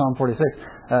over to Psalm 46.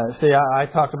 I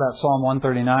talked about Psalm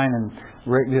 139, and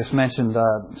Rick just mentioned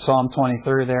Psalm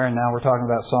 23 there, and now we're talking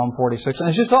about Psalm 46. And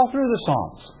it's just all through the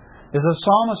Psalms. The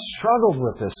psalmist struggled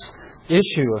with this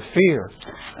issue of fear.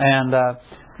 And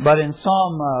but in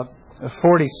Psalm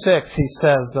 46, he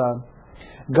says,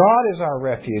 God is our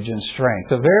refuge and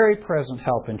strength, a very present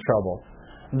help in trouble.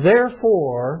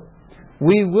 Therefore,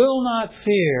 we will not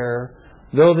fear,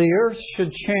 though the earth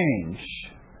should change,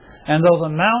 and though the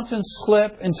mountains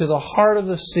slip into the heart of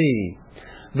the sea,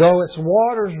 though its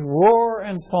waters roar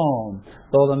and foam,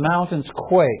 though the mountains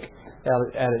quake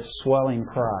at its swelling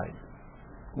pride.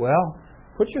 Well,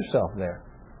 put yourself there.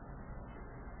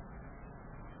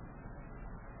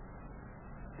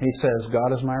 He says,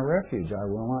 God is my refuge, I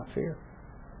will not fear.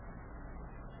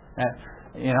 I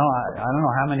don't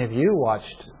know how many of you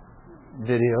watched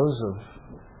videos of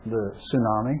the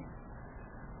tsunami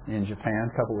in Japan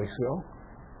a couple weeks ago.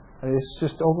 It's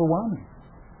just overwhelming.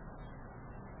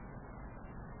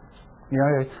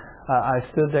 I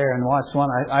stood there and watched one.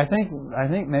 I think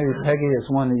maybe Peggy is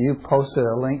one that you posted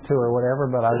a link to or whatever,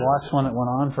 but I watched one that went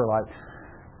on for like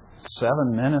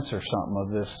 7 minutes or something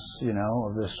of this,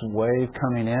 of this wave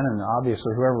coming in, and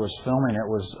obviously whoever was filming it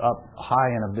was up high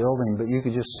in a building, but you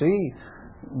could just see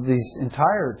these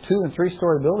entire 2- and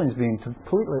 3-story buildings being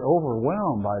completely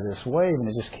overwhelmed by this wave, and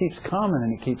it just keeps coming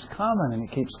and it keeps coming and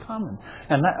it keeps coming.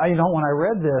 And that, when I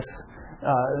read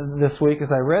this week,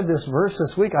 as I read this verse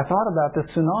this week, I thought about the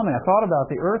tsunami. I thought about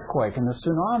the earthquake and the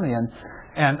tsunami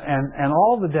and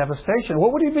all the devastation.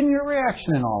 What would have been your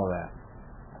reaction in all of that?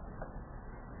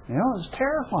 It was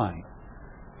terrifying.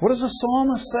 What does the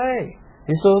psalmist say?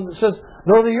 He says,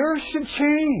 though the earth should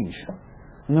change,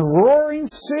 and the roaring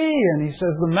sea, and he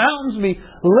says, the mountains be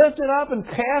lifted up and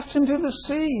cast into the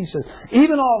sea. He says,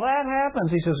 even all that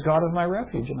happens, he says, God is my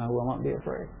refuge, and I will not be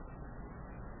afraid.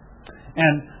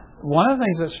 And one of the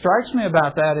things that strikes me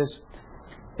about that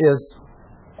is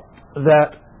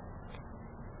that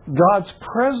God's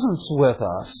presence with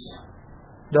us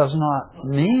does not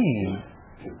mean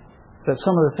that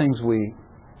some of the things we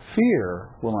fear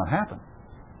will not happen.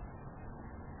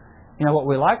 What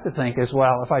we like to think is,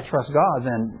 well, if I trust God,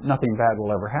 then nothing bad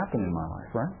will ever happen in my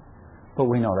life, right? But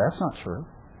we know that's not true,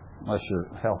 unless you're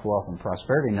health, wealth, and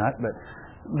prosperity nut.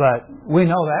 But we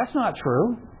know that's not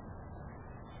true.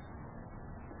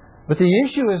 But the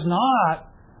issue is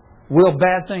not, will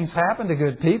bad things happen to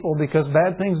good people, because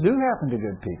bad things do happen to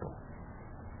good people.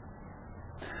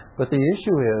 But the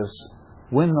issue is,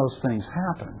 when those things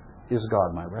happen, is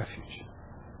God my refuge?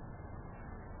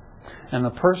 And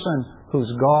the person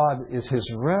whose God is his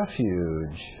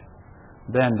refuge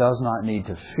then does not need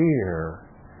to fear,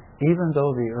 even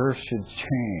though the earth should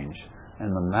change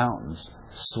and the mountains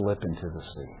slip into the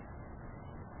sea.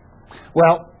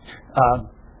 Well,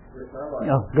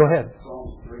 go ahead.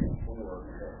 Psalms 3 and 4,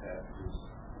 that passages.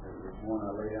 There's one,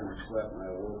 I lay down and slept, and I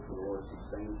awoke, the Lord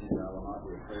sustains me, and I will not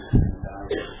be afraid of the dying of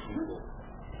the people.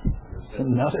 It's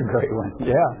another great one,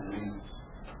 yeah.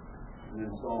 And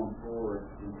then Psalm 4,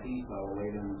 in peace I will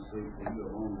lay down and sleep, for you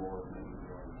alone, Lord, make me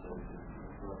dwell in safety.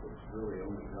 It's really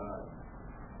only God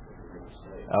that can make us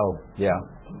safe. Oh, yeah.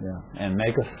 And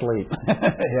make us sleep.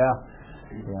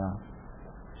 Yeah.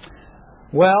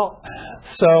 Well,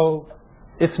 so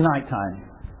it's nighttime.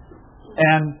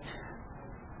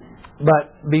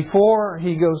 But before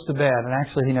he goes to bed, and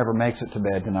actually he never makes it to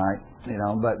bed tonight,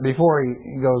 but before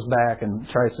he goes back and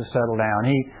tries to settle down,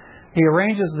 he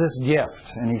arranges this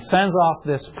gift, and he sends off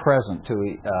this present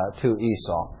to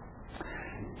Esau.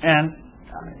 And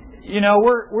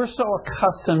we're so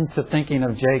accustomed to thinking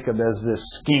of Jacob as this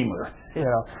schemer,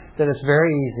 that it's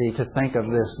very easy to think of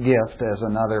this gift as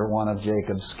another one of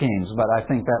Jacob's schemes. But I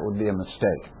think that would be a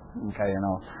mistake. Okay, and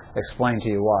I'll explain to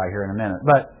you why here in a minute.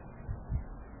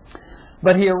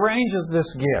 But he arranges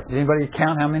this gift. Anybody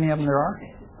count how many of them there are?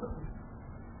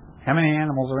 How many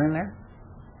animals are in there?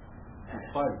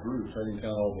 5 groups. I didn't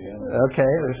count all the animals.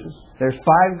 Okay, there's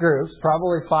 5 groups,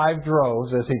 probably 5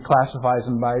 droves, as he classifies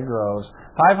them by droves.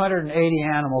 580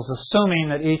 animals, assuming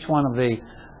that each one of the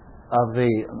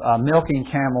milking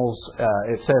camels,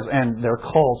 it says, and their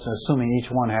colts, assuming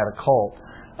each one had a colt,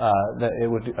 that it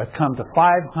would come to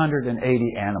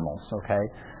 580 animals. Okay.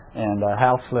 And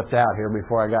Hal slipped out here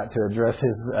before I got to address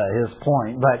his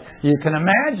point. But you can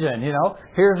imagine,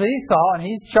 here's Esau, and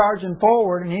he's charging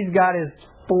forward, and he's got his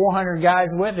 400 guys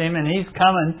with him, and he's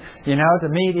coming, to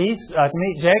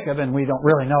meet Jacob, and we don't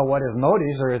really know what his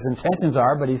motives or his intentions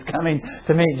are, but he's coming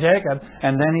to meet Jacob,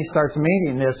 and then he starts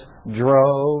meeting this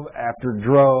drove after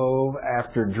drove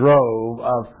after drove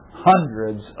of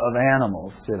hundreds of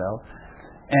animals,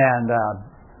 and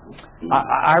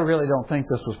I really don't think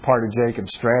this was part of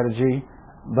Jacob's strategy,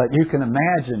 but you can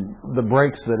imagine the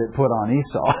brakes that it put on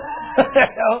Esau,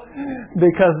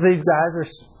 because these guys are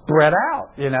spread out,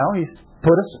 he's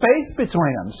put a space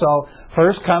between them. So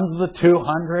first comes the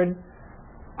 200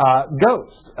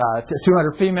 goats,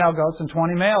 200 female goats and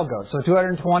 20 male goats. So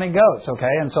 220 goats,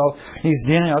 okay? And so he's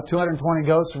dealing with 220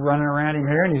 goats running around him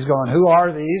here, and he's going, who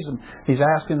are these? And he's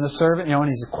asking the servant, and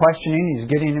he's questioning, he's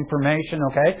getting information,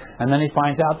 okay? And then he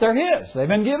finds out they're his. They've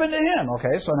been given to him,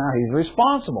 okay? So now he's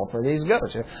responsible for these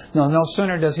goats. No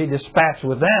sooner does he dispatch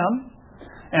with them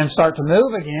and start to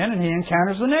move again, and he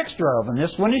encounters the next drove, and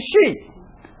this one is sheep,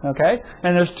 okay?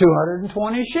 And there's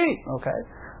 220 sheep, okay?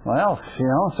 Well,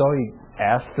 so he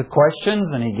asks the questions,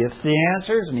 and he gets the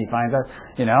answers, and he finds out,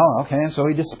 okay, and so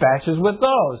he dispatches with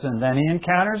those, and then he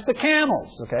encounters the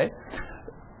camels, okay?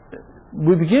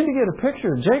 We begin to get a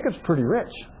picture. Jacob's pretty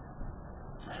rich.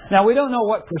 Now, we don't know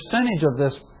what percentage of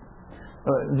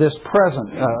this present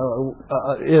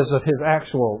is of his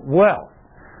actual wealth.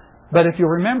 But if you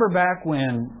remember back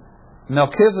when when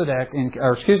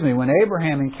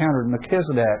Abraham encountered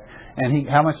Melchizedek, and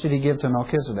how much did he give to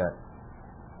Melchizedek?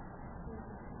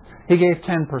 He gave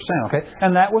 10%, okay?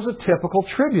 And that was a typical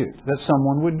tribute that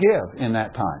someone would give in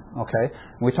that time, okay?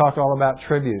 We talked all about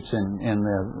tributes in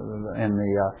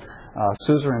the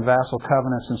suzerain vassal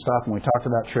covenants and stuff, and we talked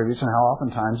about tributes and how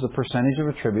oftentimes the percentage of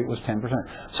a tribute was 10%.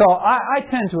 So I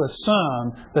tend to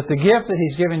assume that the gift that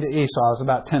he's giving to Esau is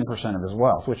about 10% of his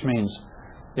wealth, which means,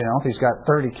 if he's got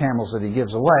 30 camels that he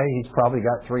gives away, he's probably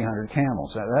got 300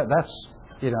 camels.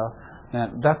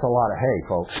 That's a lot of hay,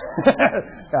 folks.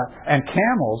 And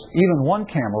camels, even one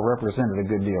camel represented a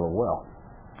good deal of wealth.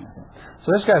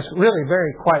 So this guy's really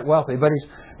quite wealthy, but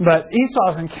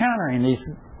Esau's encountering these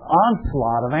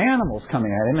onslaught of animals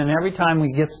coming at him, and every time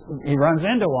he runs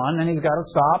into one, then he's got to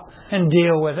stop and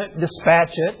deal with it,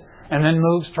 dispatch it, and then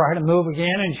try to move again,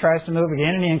 and he tries to move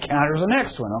again, and he encounters the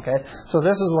next one, okay? So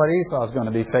this is what Esau's going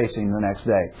to be facing the next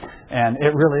day. And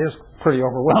it really is pretty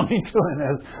overwhelming to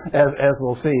him, as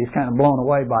we'll see. He's kind of blown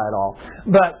away by it all.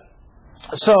 But,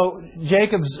 so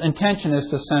Jacob's intention is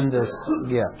to send this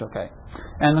gift, okay?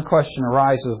 And the question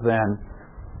arises then,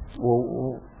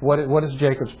 well, what is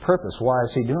Jacob's purpose? Why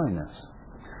is he doing this?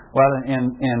 Well,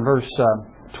 in verse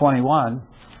 21,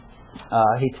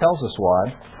 he tells us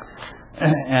why.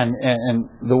 And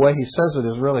the way he says it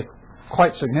is really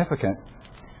quite significant.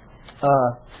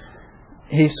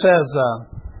 He says,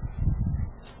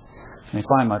 let me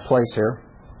find my place here.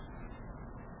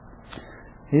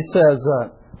 He says,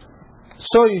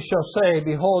 so you shall say,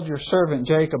 behold, your servant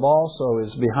Jacob also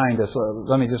is behind us.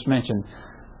 Let me just mention,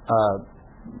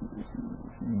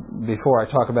 before I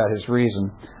talk about his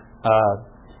reason,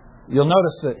 you'll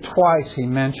notice that twice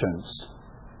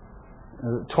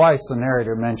the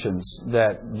narrator mentions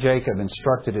that Jacob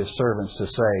instructed his servants to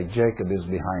say, Jacob is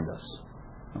behind us.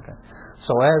 Okay.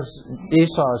 So as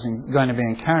Esau is going to be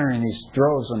encountering these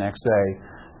droves the next day,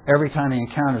 every time he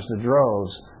encounters the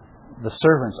droves, the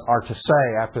servants are to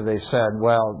say, after they've said,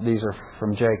 well, these are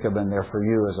from Jacob and they're for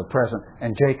you as a present,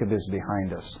 and Jacob is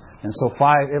behind us. And so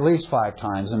at least 5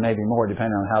 times, and maybe more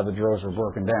depending on how the droves are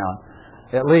broken down,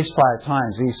 at least 5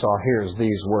 times Esau hears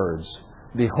these words,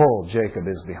 behold, Jacob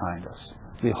is behind us.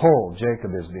 Behold,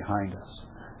 Jacob is behind us.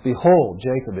 Behold,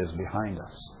 Jacob is behind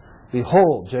us.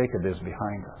 Behold, Jacob is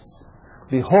behind us.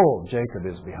 Behold, Jacob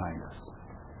is behind us.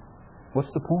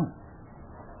 What's the point?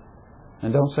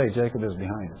 And don't say Jacob is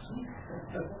behind us.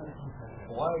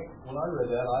 Well, when I read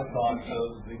that, I thought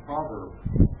of the proverb,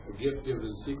 a gift given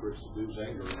in secret subdues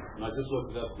anger. And I just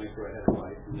looked it up to make sure I had it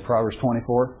right. Proverbs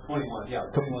 24? 21, yeah.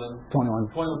 21.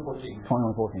 21:14.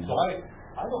 21:14. So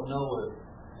I don't know if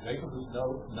Jacob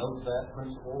knows that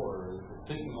principle or is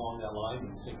thinking along that line.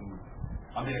 He's thinking,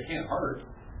 I can't hurt.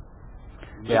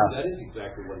 Maybe that is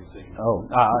exactly what he's thinking.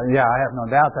 Yeah, I have no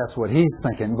doubt that's what he's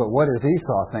thinking. But what is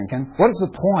Esau thinking? What is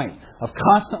the point of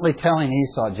constantly telling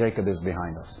Esau Jacob is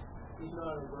behind us? He's not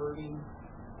hurting.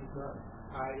 He's not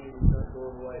hiding. He's not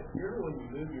going away. Here, when you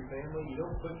move your family, you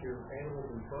don't put your animals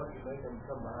in front. You make them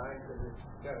come behind because it's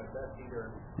kind of dusty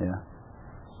or. Yeah.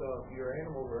 So if your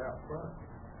animals are out front,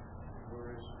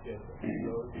 where is Jacob?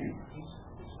 So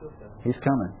he's still coming. He's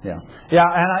coming. Yeah. Yeah,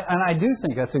 and I do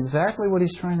think that's exactly what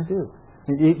he's trying to do.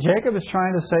 Jacob is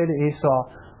trying to say to Esau,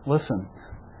 listen,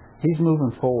 he's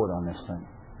moving forward on this thing.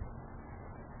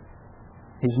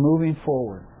 He's moving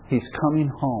forward. He's coming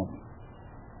home.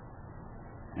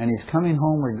 And he's coming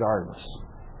home regardless.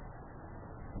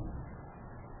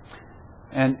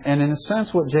 And in a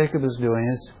sense what Jacob is doing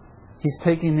is he's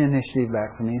taking the initiative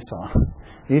back from Esau.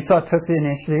 Esau took the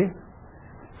initiative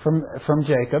from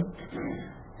Jacob,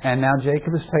 and now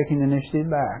Jacob is taking the initiative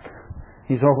back.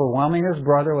 He's overwhelming his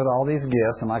brother with all these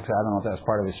gifts, and like I said, I don't know if that's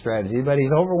part of his strategy, but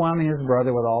he's overwhelming his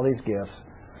brother with all these gifts.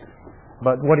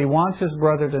 But what he wants his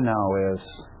brother to know is,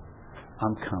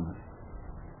 I'm coming.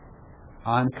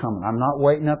 I'm coming. I'm not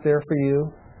waiting up there for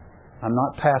you. I'm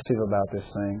not passive about this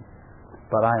thing,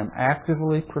 but I am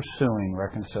actively pursuing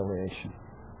reconciliation.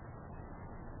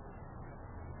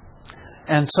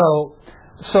 And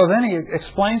so then he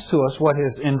explains to us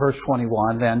in verse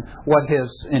 21, then, what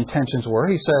his intentions were.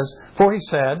 He says, for he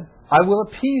said, I will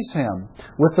appease him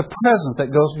with the present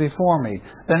that goes before me.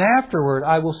 Then afterward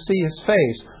I will see his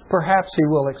face. Perhaps he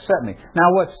will accept me.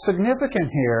 Now what's significant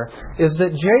here is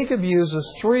that Jacob uses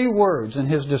 3 words in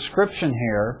his description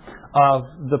here of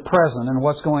the present and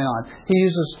what's going on. He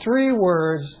uses 3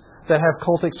 words that have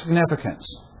cultic significance.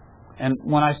 And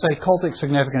when I say cultic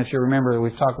significance, you remember that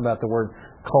we've talked about the word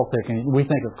cultic, and we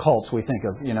think of cults, we think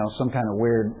of, some kind of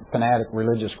weird fanatic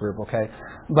religious group, okay?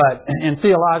 But in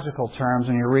theological terms,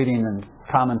 when you're reading in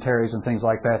commentaries and things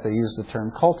like that, they use the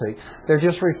term cultic. They're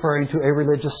just referring to a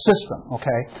religious system,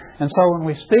 okay? And so when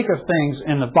we speak of things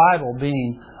in the Bible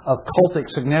being of cultic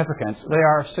significance, they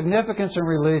are of significance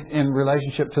in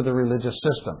relationship to the religious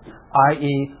system,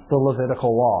 i.e. the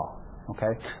Levitical law,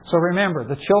 okay? So remember,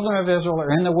 the children of Israel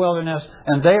are in the wilderness,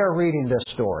 and they are reading this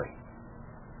story.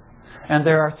 And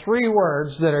there are 3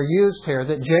 words that are used here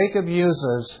that Jacob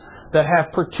uses that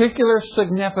have particular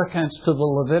significance to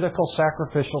the Levitical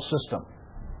sacrificial system.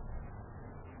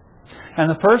 And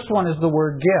the first one is the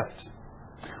word gift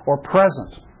or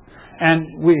present. And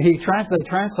he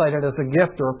translated it as a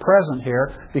gift or a present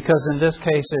here because in this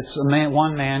case it's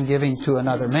one man giving to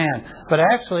another man. But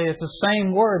actually it's the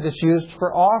same word that's used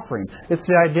for offering. It's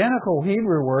the identical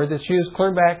Hebrew word that's used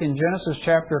clear back in Genesis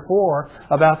chapter 4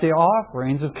 about the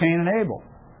offerings of Cain and Abel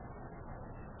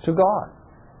to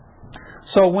God.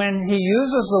 So when he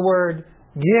uses the word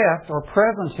gift or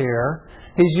present here,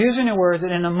 he's using a word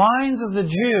that in the minds of the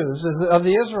Jews, of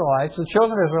the Israelites, the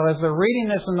children of Israel, as they're reading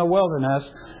this in the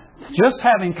wilderness, just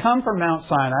having come from Mount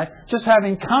Sinai, just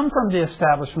having come from the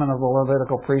establishment of the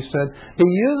Levitical priesthood, he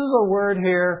uses a word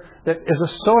here that is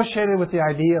associated with the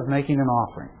idea of making an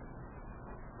offering.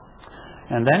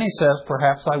 And then he says,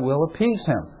 perhaps I will appease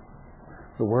him.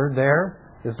 The word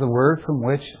there is the word from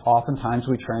which oftentimes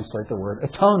we translate the word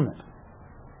atonement.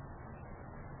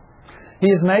 He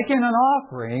is making an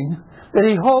offering that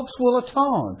he hopes will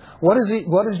atone.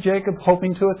 What is Jacob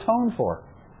hoping to atone for?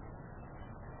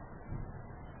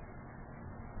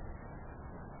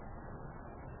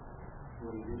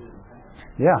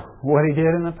 Yeah, what he did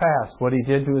in the past, what he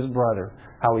did to his brother,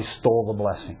 how he stole the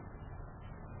blessing.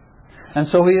 And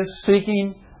so he is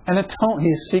seeking an atone. He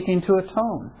is seeking to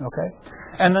atone. Okay,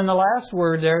 and then the last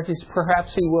word there is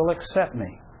perhaps he will accept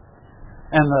me,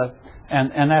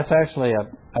 and that's actually a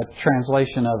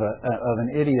translation of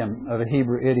an idiom, of a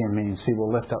Hebrew idiom, means he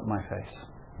will lift up my face.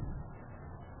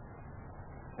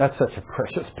 That's such a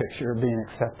precious picture of being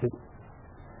accepted.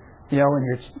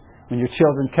 When your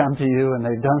children come to you and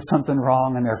they've done something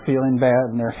wrong and they're feeling bad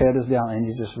and their head is down, and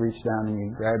you just reach down and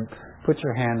you put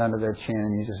your hand under their chin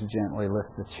and you just gently lift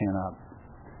the chin up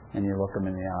and you look them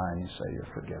in the eye and you say, you're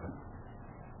forgiven.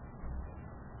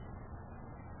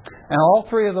 And all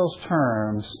 3 of those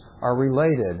terms are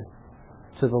related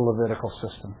to the Levitical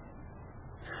system.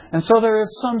 And so there is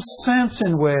some sense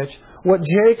in which what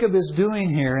Jacob is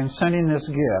doing here in sending this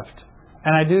gift,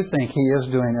 and I do think he is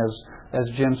doing, as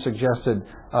Jim suggested,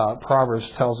 Proverbs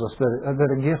tells us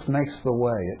that a gift makes the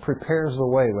way. It prepares the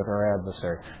way with our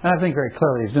adversary. And I think very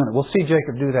clearly he's doing it. We'll see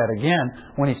Jacob do that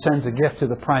again when he sends a gift to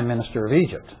the prime minister of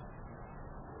Egypt,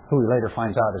 who he later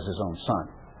finds out is his own son.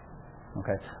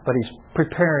 Okay, but he's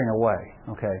preparing a way.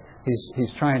 Okay,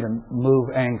 he's trying to move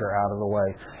anger out of the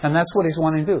way, and that's what he's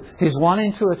wanting to do. He's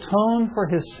wanting to atone for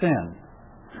his sin.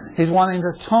 He's wanting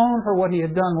to atone for what he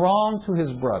had done wrong to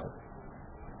his brother.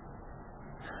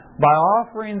 By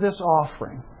offering this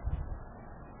offering,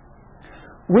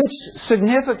 which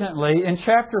significantly in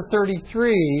chapter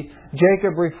 33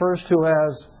 Jacob refers to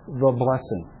as the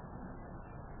blessing.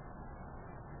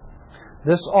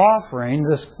 This offering,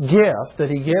 this gift that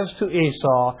he gives to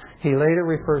Esau, he later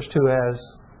refers to as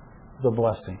the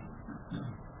blessing.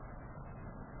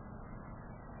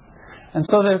 And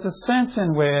so there's a sense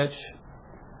in which,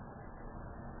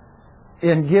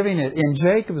 in giving it, in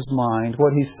Jacob's mind,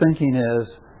 what he's thinking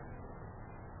is,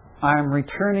 I'm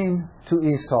returning to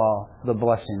Esau the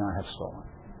blessing I have stolen.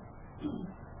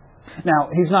 Now,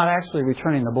 he's not actually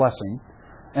returning the blessing,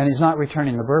 and he's not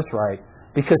returning the birthright,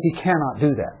 because he cannot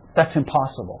do that. That's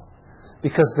impossible.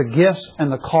 Because the gifts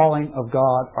and the calling of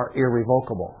God are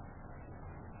irrevocable.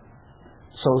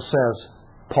 So says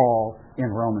Paul in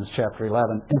Romans chapter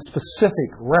 11, in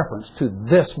specific reference to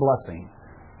this blessing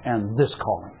and this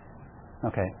calling.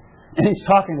 Okay? And he's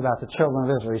talking about the children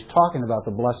of Israel. He's talking about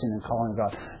the blessing and calling of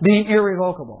God being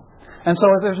irrevocable. And so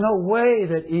there's no way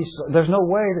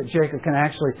that Jacob can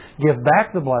actually give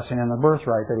back the blessing and the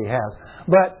birthright that he has.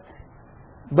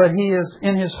 But he is,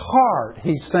 in his heart,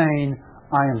 he's saying,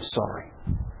 I am sorry.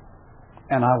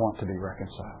 And I want to be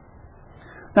reconciled.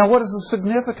 Now, what is the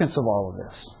significance of all of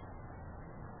this?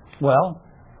 Well,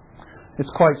 it's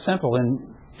quite simple.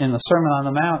 In the Sermon on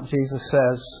the Mount, Jesus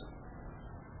says,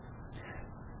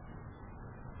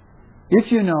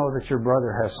 if you know that your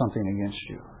brother has something against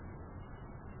you,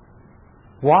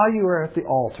 while you are at the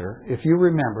altar, if you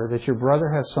remember that your brother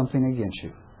has something against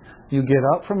you, you get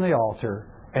up from the altar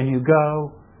and you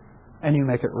go and you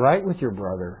make it right with your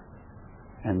brother,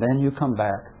 and then you come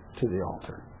back to the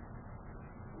altar.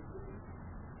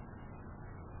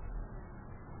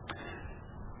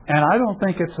 And I don't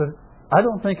think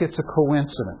it's a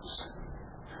coincidence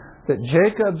that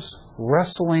Jacob's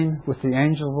wrestling with the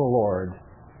angel of the Lord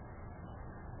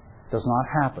does not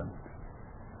happen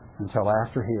until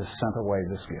after he has sent away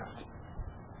this gift.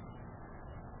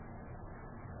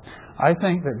 I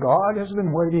think that God has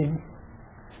been waiting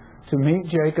to meet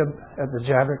Jacob at the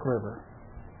Jabbok River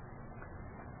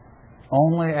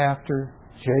only after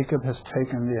Jacob has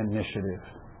taken the initiative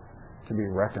to be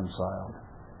reconciled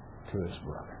to his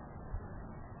brother.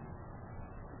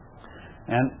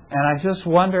 And I just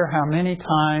wonder how many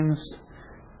times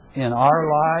in our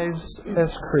lives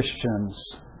as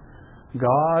Christians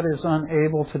God is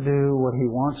unable to do what He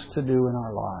wants to do in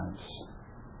our lives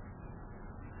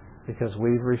because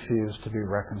we've refused to be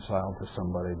reconciled to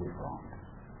somebody we wronged.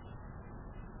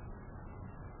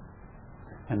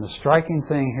 And the striking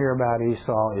thing here about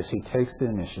Esau is he takes the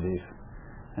initiative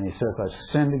and he says, I've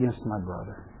sinned against my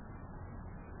brother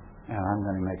and I'm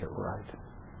going to make it right.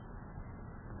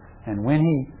 And when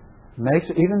he makes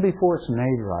it, even before it's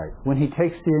made right, when he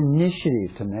takes the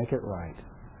initiative to make it right,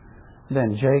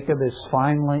 then Jacob is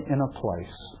finally in a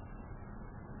place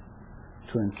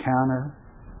to encounter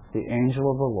the angel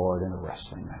of the Lord in a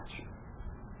wrestling match.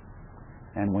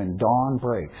 And when dawn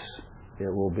breaks,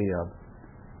 it will be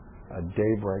a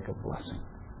daybreak of blessing.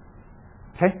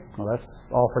 Okay? Well, that's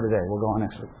all for today. We'll go on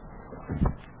next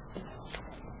week.